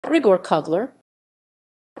Grigore Cugler.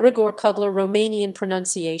 Grigore Cugler, Romanian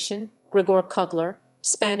pronunciation, Grigore Cugler,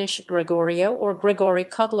 Spanish Gregorio or Gregori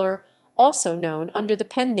Cugler, also known under the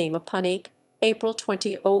pen name Apunake, April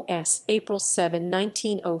 20 OS, April 7,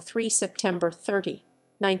 1903, September 30,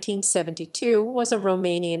 1972, was a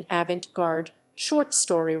Romanian avant-garde short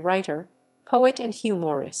story writer, poet and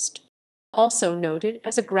humorist. Also noted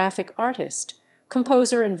as a graphic artist,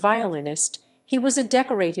 composer and violinist, he was a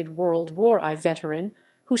decorated World War I veteran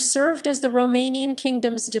who served as the Romanian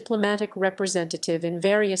Kingdom's diplomatic representative in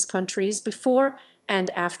various countries before and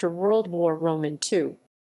after World War II.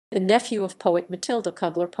 The nephew of poet Matilda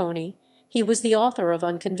Cugler-Poni, he was the author of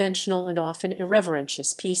unconventional and often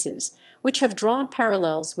irreverentious pieces, which have drawn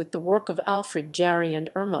parallels with the work of Alfred Jarry and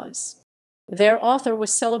Urmuz. Their author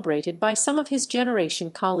was celebrated by some of his generation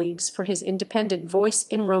colleagues for his independent voice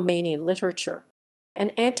in Romanian literature.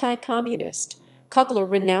 An anti-communist, Cugler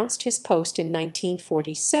renounced his post in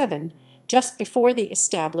 1947, just before the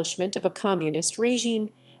establishment of a communist regime,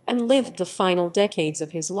 and lived the final decades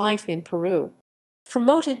of his life in Peru.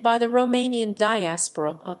 Promoted by the Romanian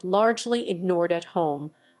diaspora but largely ignored at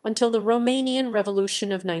home until the Romanian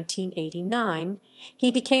Revolution of 1989,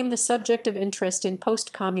 he became the subject of interest in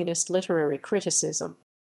post-communist literary criticism.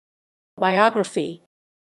 Biography.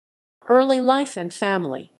 Early life and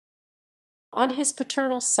family. On his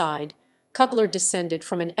paternal side, Cugler descended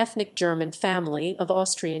from an ethnic German family of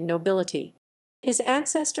Austrian nobility. His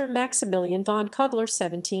ancestor Maximilian von Kugler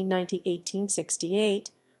 (1790–1868)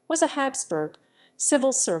 was a Habsburg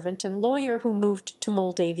civil servant and lawyer who moved to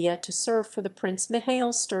Moldavia to serve for the Prince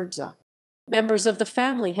Mihail Sturza. Members of the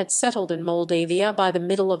family had settled in Moldavia by the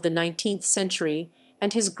middle of the 19th century,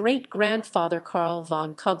 and his great-grandfather Karl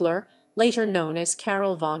von Kugler, later known as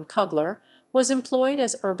Karel von Kugler, was employed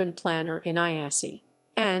as urban planner in Iași,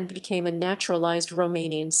 and became a naturalized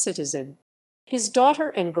Romanian citizen. His daughter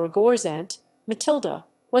and Grigore's aunt, Matilda,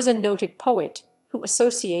 was a noted poet who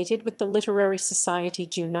associated with the literary society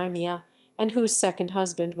Junimea, and whose second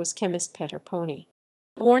husband was chemist Poni.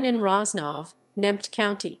 Born in Rožnov, Nemt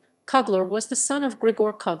County, Cugler was the son of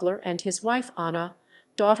Grigore Cugler and his wife Anna,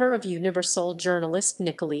 daughter of Universal journalist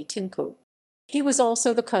Nicolae Tinku. He was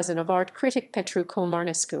also the cousin of art critic Petru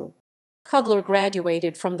Comarnescu. Cugler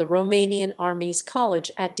graduated from the Romanian Army's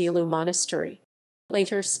College at Delu Monastery.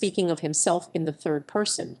 Later, speaking of himself in the third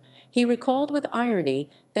person, he recalled with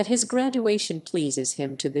irony that his graduation pleases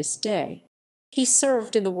him to this day. He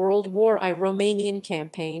served in the World War I Romanian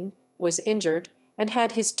campaign, was injured, and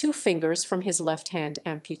had his 2 fingers from his left hand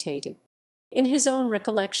amputated. In his own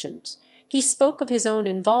recollections, he spoke of his own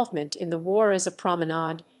involvement in the war as a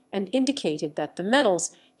promenade and indicated that the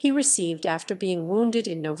medals he received after being wounded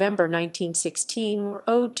in November 1916 were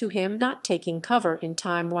owed to him not taking cover in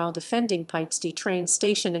time while defending Peitsti train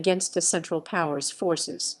station against the Central Powers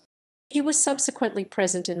forces. He was subsequently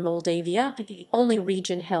present in Moldavia, the only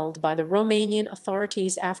region held by the Romanian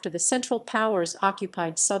authorities after the Central Powers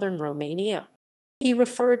occupied southern Romania. He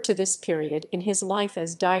referred to this period in his life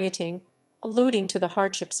as dieting, alluding to the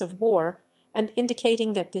hardships of war, and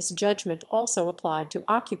indicating that this judgment also applied to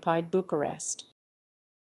occupied Bucharest.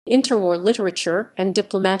 Interwar literature and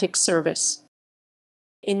diplomatic service.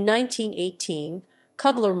 In 1918,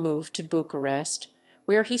 Cugler moved to Bucharest,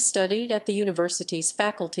 where he studied at the university's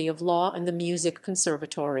Faculty of Law and the Music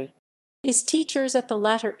Conservatory. His teachers at the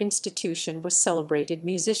latter institution were celebrated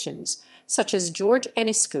musicians, such as George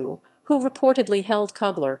Enescu, who reportedly held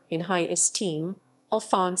Cugler in high esteem,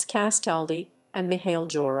 Alphonse Castaldi, and Mihail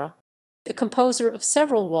Jora, the composer of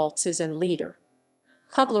several waltzes and lieder.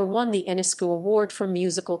 Cugler won the Enescu Award for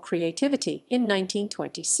Musical Creativity in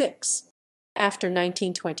 1926. After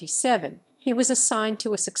 1927, he was assigned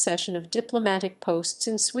to a succession of diplomatic posts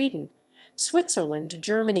in Sweden, Switzerland,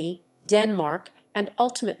 Germany, Denmark, and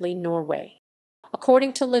ultimately Norway.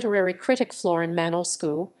 According to literary critic Florin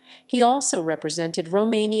Manolescu, he also represented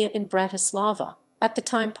Romania in Bratislava, at the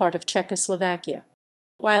time part of Czechoslovakia.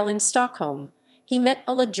 While in Stockholm, he met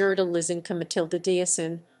Alajurda Lisinka Matilda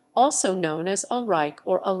Diasen, also known as Ulrike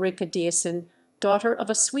or Ulrika Diasen, daughter of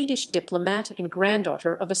a Swedish diplomat and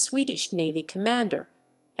granddaughter of a Swedish Navy commander,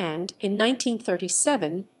 and in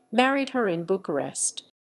 1937 married her in Bucharest.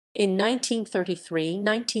 In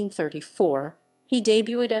 1933–1934, he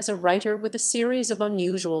debuted as a writer with a series of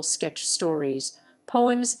unusual sketch stories,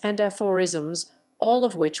 poems, and aphorisms, all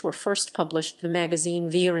of which were first published in the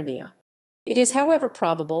magazine Viremia. It is, however,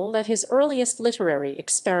 probable that his earliest literary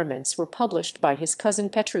experiments were published by his cousin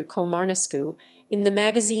Petru Comarnescu in the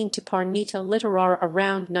magazine Tiparnita Literar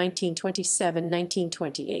around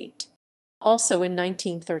 1927–1928. Also in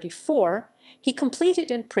 1934, he completed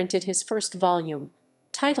and printed his first volume,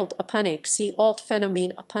 titled Apunake, see Alt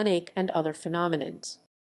Phenomene Apunake and Other Phenomenons.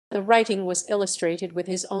 The writing was illustrated with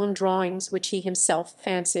his own drawings, which he himself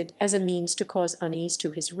fancied as a means to cause unease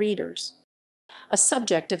to his readers. A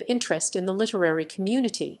subject of interest in the literary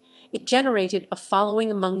community, it generated a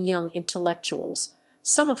following among young intellectuals,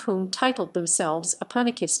 some of whom titled themselves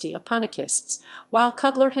Apunakists, while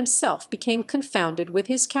Cugler himself became confounded with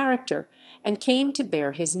his character and came to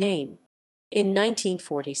bear his name. In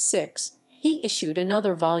 1946, he issued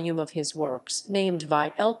another volume of his works, named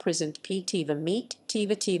Vi el Present P Tiva Meet,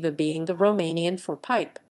 Tiva being the Romanian for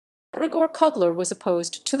pipe. Grigore Cugler was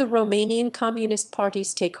opposed to the Romanian Communist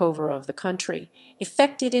Party's takeover of the country,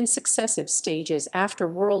 effected in successive stages after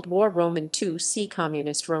World War II, see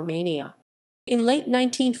Communist Romania. In late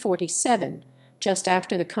 1947, just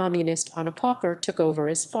after the communist Apunake took over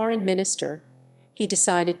as foreign minister, he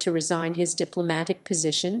decided to resign his diplomatic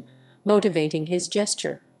position, motivating his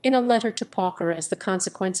gesture in a letter to Pauker as the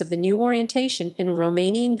consequence of the new orientation in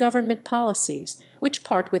Romanian government policies, which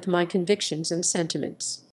part with my convictions and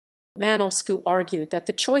sentiments. Matilda argued that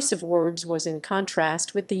the choice of words was in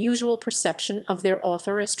contrast with the usual perception of their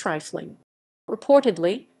author as trifling.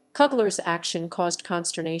 Reportedly, Cugler's action caused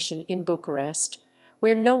consternation in Bucharest,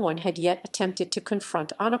 where no one had yet attempted to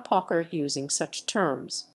confront Apunake using such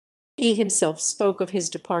terms. He himself spoke of his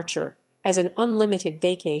departure as an unlimited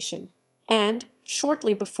vacation, and,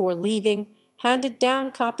 shortly before leaving, handed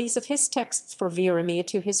down copies of his texts for Viremia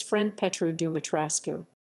to his friend Petru Dumitrescu.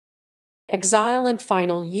 Exile and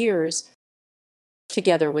final years.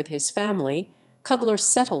 Together with his family, Cugler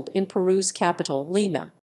settled in Peru's capital,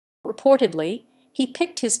 Lima. Reportedly, he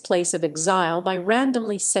picked his place of exile by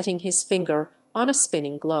randomly setting his finger on a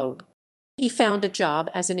spinning globe. He found a job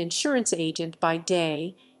as an insurance agent by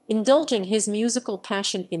day, indulging his musical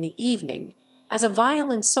passion in the evening as a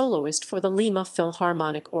violin soloist for the Lima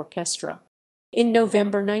Philharmonic Orchestra. In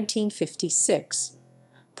November 1956,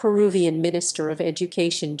 Peruvian Minister of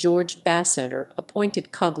Education George Basseter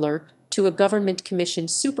appointed Cugler to a government commission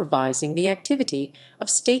supervising the activity of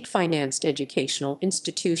state-financed educational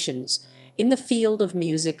institutions in the field of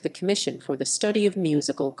music, the Commission for the Study of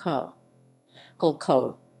Musical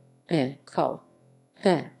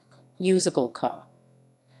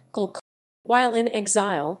While in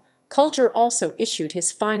exile, Cugler also issued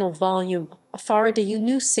his final volume, Afara de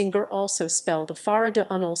Unu Singer, also spelled Afara de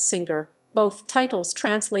Unul Singer, both titles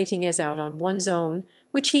translating as Out on One's Own,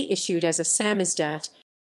 which he issued as a samizdat.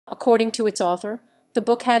 According to its author, the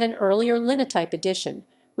book had an earlier linotype edition,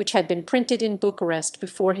 which had been printed in Bucharest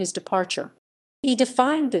before his departure. He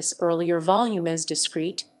defined this earlier volume as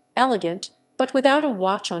discreet, elegant, but without a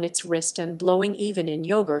watch on its wrist and blowing even in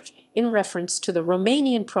yogurt, in reference to the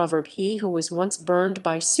Romanian proverb, "He who was once burned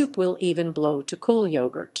by soup will even blow to cool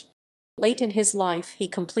yogurt." Late in his life he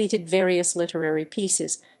completed various literary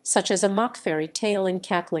pieces, such as a mock fairy tale in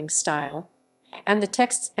cackling style, and the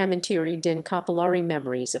texts Amintiri din Copilari,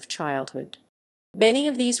 Memories of Childhood. Many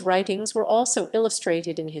of these writings were also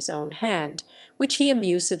illustrated in his own hand, which he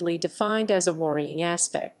amusedly defined as a worrying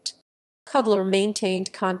aspect. Cugler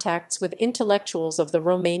maintained contacts with intellectuals of the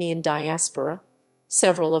Romanian diaspora,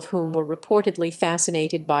 several of whom were reportedly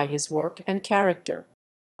fascinated by his work and character.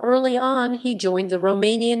 Early on, he joined the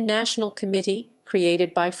Romanian National Committee,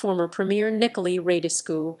 created by former Premier Nicolae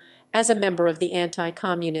Radescu, as a member of the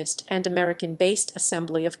anti-communist and American-based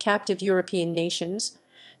Assembly of Captive European Nations,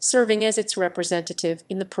 serving as its representative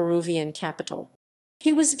in the Peruvian capital.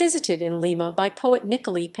 He was visited in Lima by poet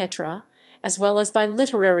Nicolae Petra, as well as by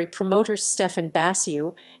literary promoters Stefan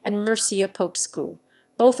Basiu and Mircea Popescu,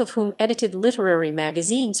 both of whom edited literary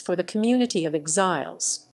magazines for the community of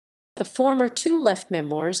exiles. The former two left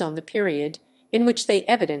memoirs on the period, in which they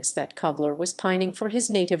evidenced that Cugler was pining for his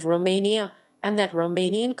native Romania and that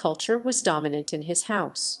Romanian culture was dominant in his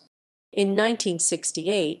house. In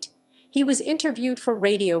 1968, he was interviewed for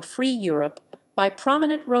Radio Free Europe by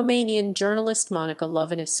prominent Romanian journalist Monica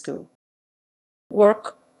Lovinescu.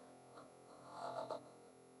 Work.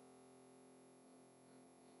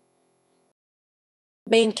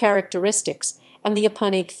 Main characteristics and the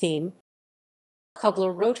Apunake theme.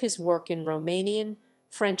 Cugler wrote his work in Romanian,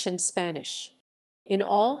 French, and Spanish. In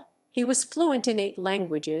all, he was fluent in 8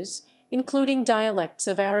 languages, including dialects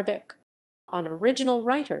of Arabic. An original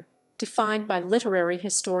writer, defined by literary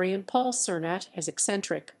historian Paul Cernat as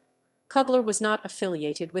eccentric, Cugler was not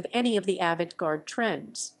affiliated with any of the avant-garde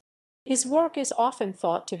trends. His work is often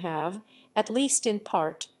thought to have, at least in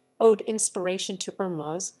part, owed inspiration to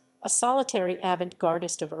Urmuz, a solitary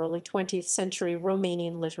avant-gardist of early 20th century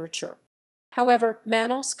Romanian literature. However,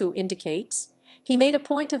 Matilda indicates, he made a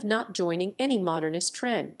point of not joining any modernist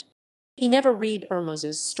trend. He never read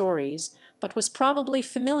Urmuz's stories, but was probably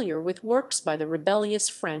familiar with works by the rebellious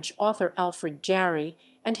French author Alfred Jarry,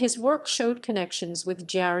 and his work showed connections with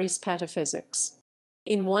Jarry's pataphysics.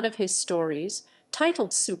 In one of his stories,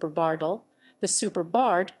 titled Superbardel, the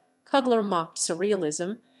Superbard, Cugler mocked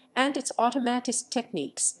surrealism and its automatist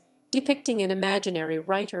techniques, depicting an imaginary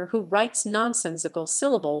writer who writes nonsensical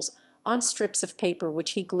syllables on strips of paper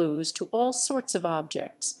which he glues to all sorts of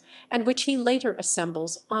objects, and which he later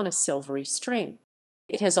assembles on a silvery string.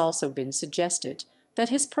 It has also been suggested that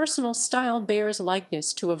his personal style bears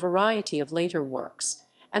likeness to a variety of later works,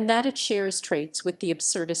 and that it shares traits with the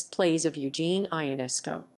absurdist plays of Eugene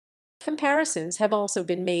Ionesco. Comparisons have also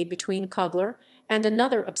been made between Cugler and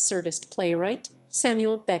another absurdist playwright,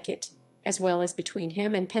 Samuel Beckett, as well as between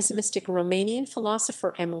him and pessimistic Romanian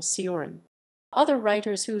philosopher Emil Cioran. Other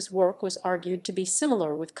writers whose work was argued to be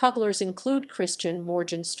similar with Cugler's include Christian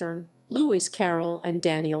Morgenstern, Lewis Carroll, and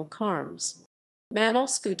Daniel Carmes.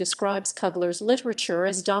 Manoscu describes Cugler's literature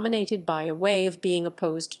as dominated by a way of being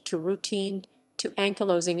opposed to routine, to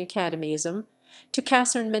ankylosing academism, to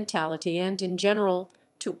Cassern mentality, and, in general,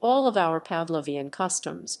 to all of our Pavlovian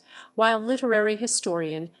customs, while literary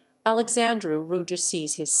historian Alexandru Ruja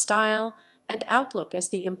sees his style and outlook as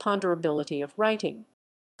the imponderability of writing.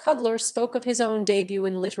 Cugler spoke of his own debut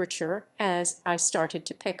in literature as "I started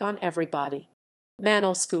to pick on everybody."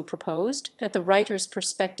 Manoscu proposed that the writer's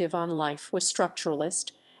perspective on life was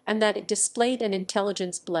structuralist, and that it displayed an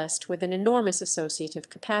intelligence blessed with an enormous associative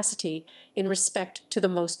capacity in respect to the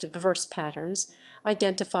most diverse patterns,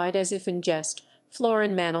 identified as if in jest.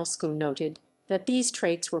 Florin Manoscu noted that these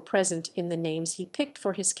traits were present in the names he picked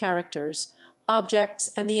for his characters,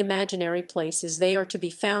 objects, and the imaginary places they are to be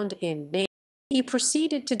found in names. He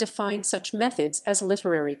proceeded to define such methods as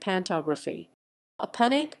literary pantography.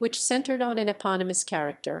 Apunake, which centered on an eponymous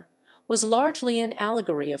character, was largely an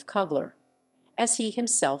allegory of Cugler, as he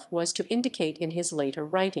himself was to indicate in his later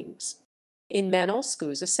writings. In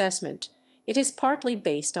Manoscu's assessment, it is partly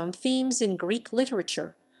based on themes in Greek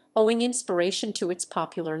literature, owing inspiration to its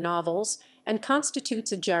popular novels, and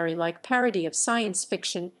constitutes a Jarry-like parody of science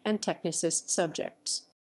fiction and technicist subjects.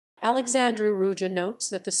 Alexandru Ruja notes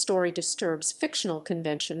that the story disturbs fictional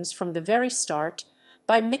conventions from the very start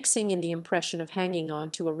by mixing in the impression of hanging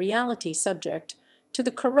on to a reality subject to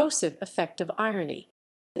the corrosive effect of irony.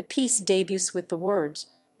 The piece debuts with the words,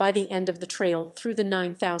 "By the end of the trail through the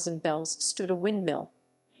 9,000 bells stood a windmill."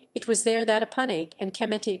 It was there that Apunake and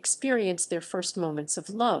Kemete experienced their first moments of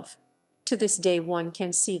love. To this day one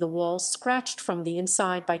can see the walls scratched from the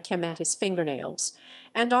inside by Kemete's fingernails,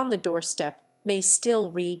 and on the doorstep may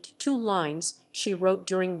still read 2 lines she wrote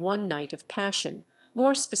during one night of passion,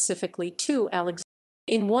 more specifically to Alexander.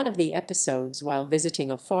 In one of the episodes, while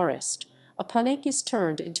visiting a forest, Apunake is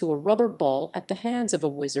turned into a rubber ball at the hands of a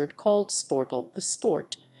wizard called Sportle the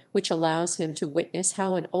Sport, which allows him to witness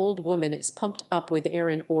how an old woman is pumped up with air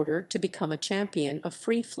in order to become a champion of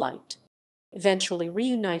free flight. Eventually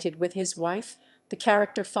reunited with his wife, the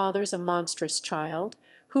character fathers a monstrous child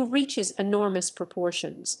who reaches enormous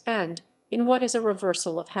proportions and, in what is a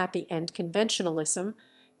reversal of happy end conventionalism,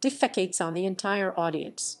 defecates on the entire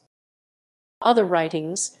audience. Other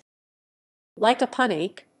writings. Like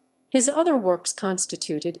Apunake, his other works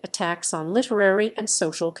constituted attacks on literary and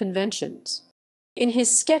social conventions. In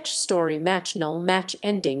his sketch story Match Null Match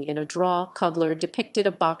Ending in a Draw, Cugler depicted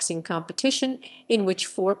a boxing competition in which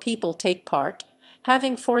 4 people take part,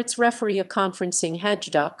 having for its referee a conferencing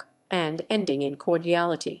hajduk, and ending in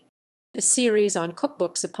cordiality. The series on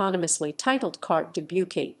cookbooks eponymously titled Carte de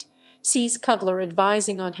Bucate sees Cugler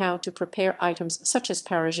advising on how to prepare items such as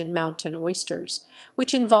Parisian mountain oysters,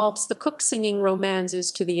 which involves the cook singing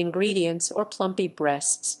romances to the ingredients or plumpy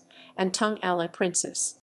breasts, and tongue à la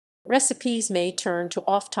princess. Recipes may turn to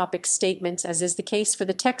off-topic statements, as is the case for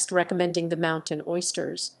the text recommending the mountain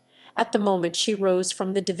oysters. At the moment she rose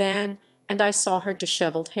from the divan, and I saw her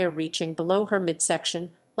disheveled hair reaching below her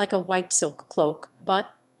midsection like a white silk cloak,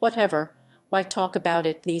 but whatever, why talk about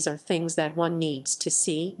it? These are things that one needs to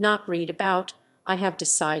see, not read about. I have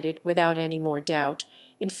decided, without any more doubt,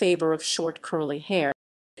 in favor of short curly hair.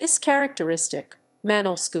 This characteristic,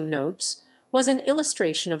 Manoscu notes, was an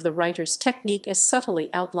illustration of the writer's technique as subtly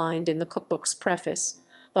outlined in the cookbook's preface.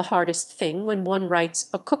 The hardest thing when one writes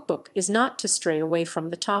a cookbook is not to stray away from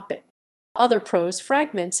the topic. Other prose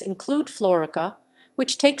fragments include Florica,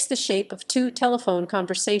 which takes the shape of 2 telephone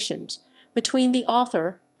conversations between the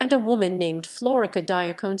author and a woman named Florica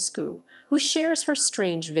Diaconscu, who shares her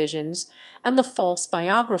strange visions, and the false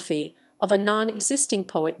biography of a non-existing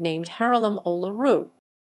poet named Haralim Olaru.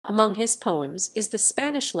 Among his poems is the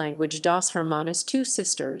Spanish-language Dos Hermanas, 2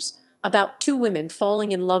 Sisters, about two women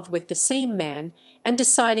falling in love with the same man and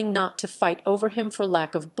deciding not to fight over him for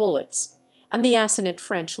lack of bullets, and the assonant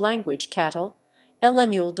French language cattle,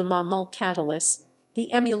 l'émule de ma mule catalyst,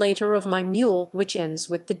 the emulator of my mule, which ends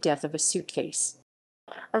with the death of a suitcase.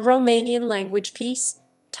 A Romanian language piece,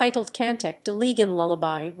 titled Cantic de Legan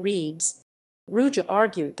Lullaby, reads, Ruja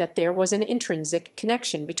argued that there was an intrinsic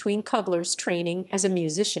connection between Cugler's training as a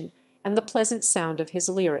musician and the pleasant sound of his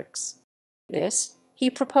lyrics. This, he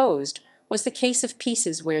proposed, was the case of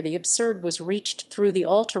pieces where the absurd was reached through the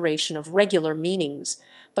alteration of regular meanings,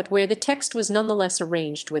 but where the text was nonetheless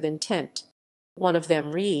arranged with intent. One of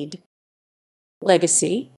them read,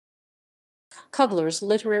 Legacy. Cugler's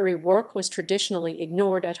literary work was traditionally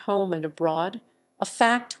ignored at home and abroad, a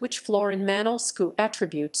fact which Florin Manoscu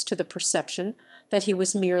attributes to the perception that he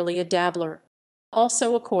was merely a dabbler.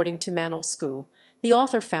 Also, according to Manoscu, the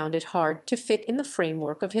author found it hard to fit in the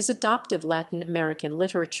framework of his adoptive Latin American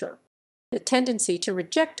literature. The tendency to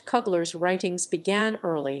reject Cugler's writings began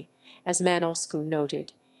early, as Manoscu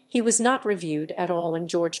noted. He was not reviewed at all in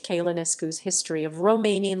George Călinescu's History of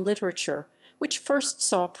Romanian Literature, which first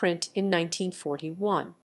saw print in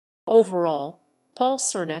 1941. Overall, Paul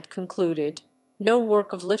Cernet concluded, no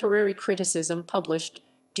work of literary criticism published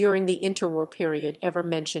during the interwar period ever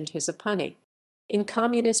mentioned his Apunake. In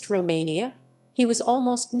communist Romania, he was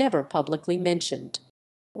almost never publicly mentioned.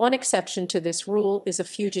 One exception to this rule is a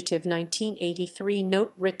fugitive 1983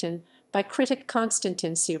 note written by critic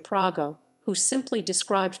Constantin Ciprago, who simply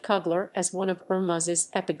described Cugler as one of Urmuz's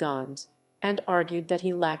epigons, and argued that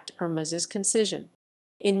he lacked Urmuz's concision.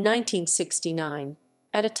 In 1969,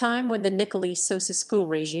 at a time when the Nicolae Ceausescu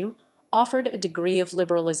regime offered a degree of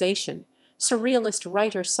liberalization, surrealist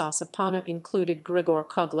writer Sasapana included Grigore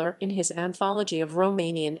Cugler in his anthology of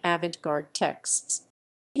Romanian avant-garde texts.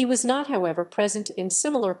 He was not, however, present in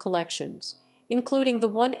similar collections, including the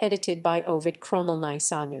one edited by Ovid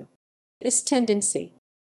Cromelniceanu. This tendency,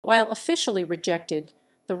 while officially rejected,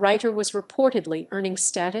 the writer was reportedly earning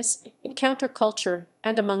status in counterculture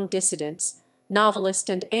and among dissidents. Novelist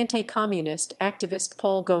and anti-communist activist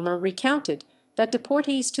Paul Gomer recounted that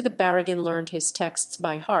deportees to the Barragan learned his texts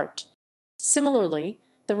by heart. Similarly,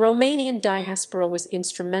 the Romanian diaspora was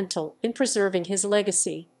instrumental in preserving his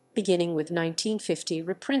legacy, beginning with 1950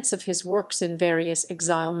 reprints of his works in various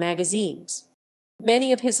exile magazines.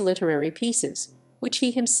 Many of his literary pieces, which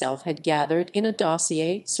he himself had gathered in a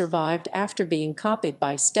dossier, survived after being copied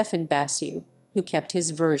by Stefan Basiu, who kept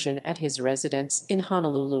his version at his residence in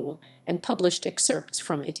Honolulu and published excerpts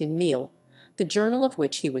from it in Meal, the journal of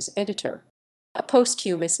which he was editor. A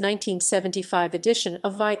posthumous 1975 edition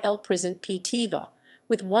of Vie el Present Pitiva,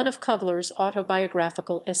 with one of Cugler's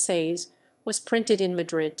autobiographical essays, was printed in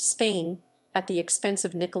Madrid, Spain, at the expense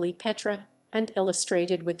of Nicolae Petra and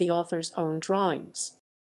illustrated with the author's own drawings.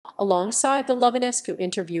 Alongside the Lovinescu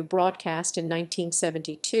interview broadcast in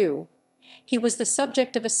 1972, he was the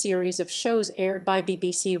subject of a series of shows aired by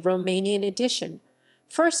BBC Romanian Edition,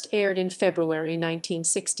 first aired in February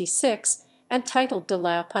 1966 and titled De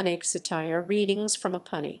la Apunake Satire, Readings from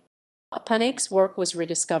Apunake. Apunake's work was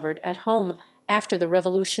rediscovered at home after the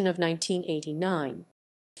Revolution of 1989.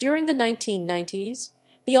 During the 1990s,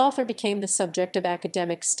 the author became the subject of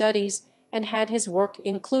academic studies and had his work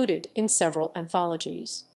included in several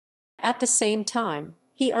anthologies. At the same time,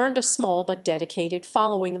 he earned a small but dedicated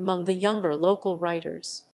following among the younger local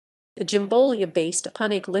writers. The Jimbolia-based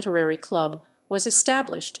Apunake Literary Club was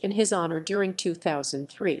established in his honor during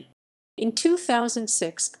 2003. In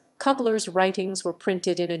 2006, Cugler's writings were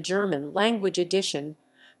printed in a German-language edition,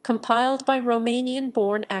 compiled by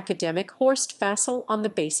Romanian-born academic Horst Fassel on the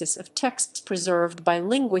basis of texts preserved by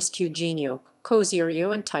linguist Eugenio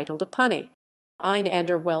Cozirio entitled Apunake, Eine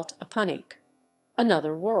andere Welt Apunake,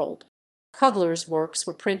 Another World. Cugler's works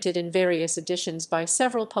were printed in various editions by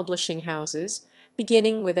several publishing houses,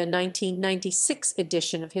 beginning with a 1996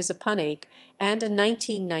 edition of his Apunake and a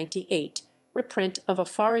 1998 reprint of a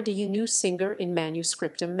Fara de Unu Singer in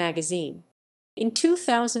Manuscriptum magazine. In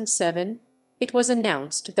 2007, it was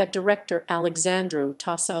announced that director Alexandru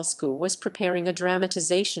Tasescu was preparing a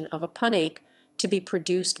dramatization of Apunake to be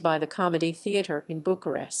produced by the Comedy Theatre in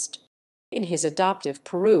Bucharest. In his adoptive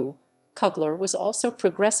Peru, Cugler was also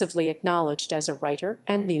progressively acknowledged as a writer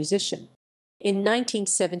and musician. In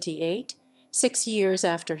 1978, 6 years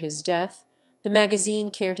after his death, the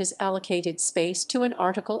magazine cared his allocated space to an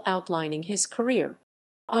article outlining his career.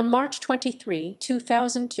 On March 23,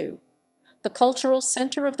 2002, the Cultural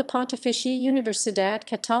Center of the Pontificia Universidad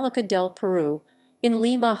Católica del Peru in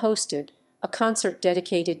Lima hosted a concert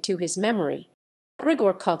dedicated to his memory.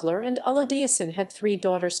 Grigore Cugler and Ulla Diason had 3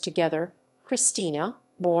 daughters together: Christina,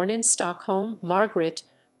 born in Stockholm; Margaret,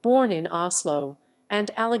 born in Oslo,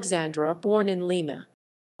 and Alexandra, born in Lima.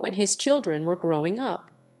 When his children were growing up,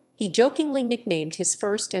 he jokingly nicknamed his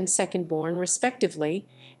first and second born respectively,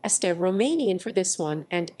 Este Romanian for this one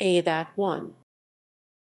and A that one.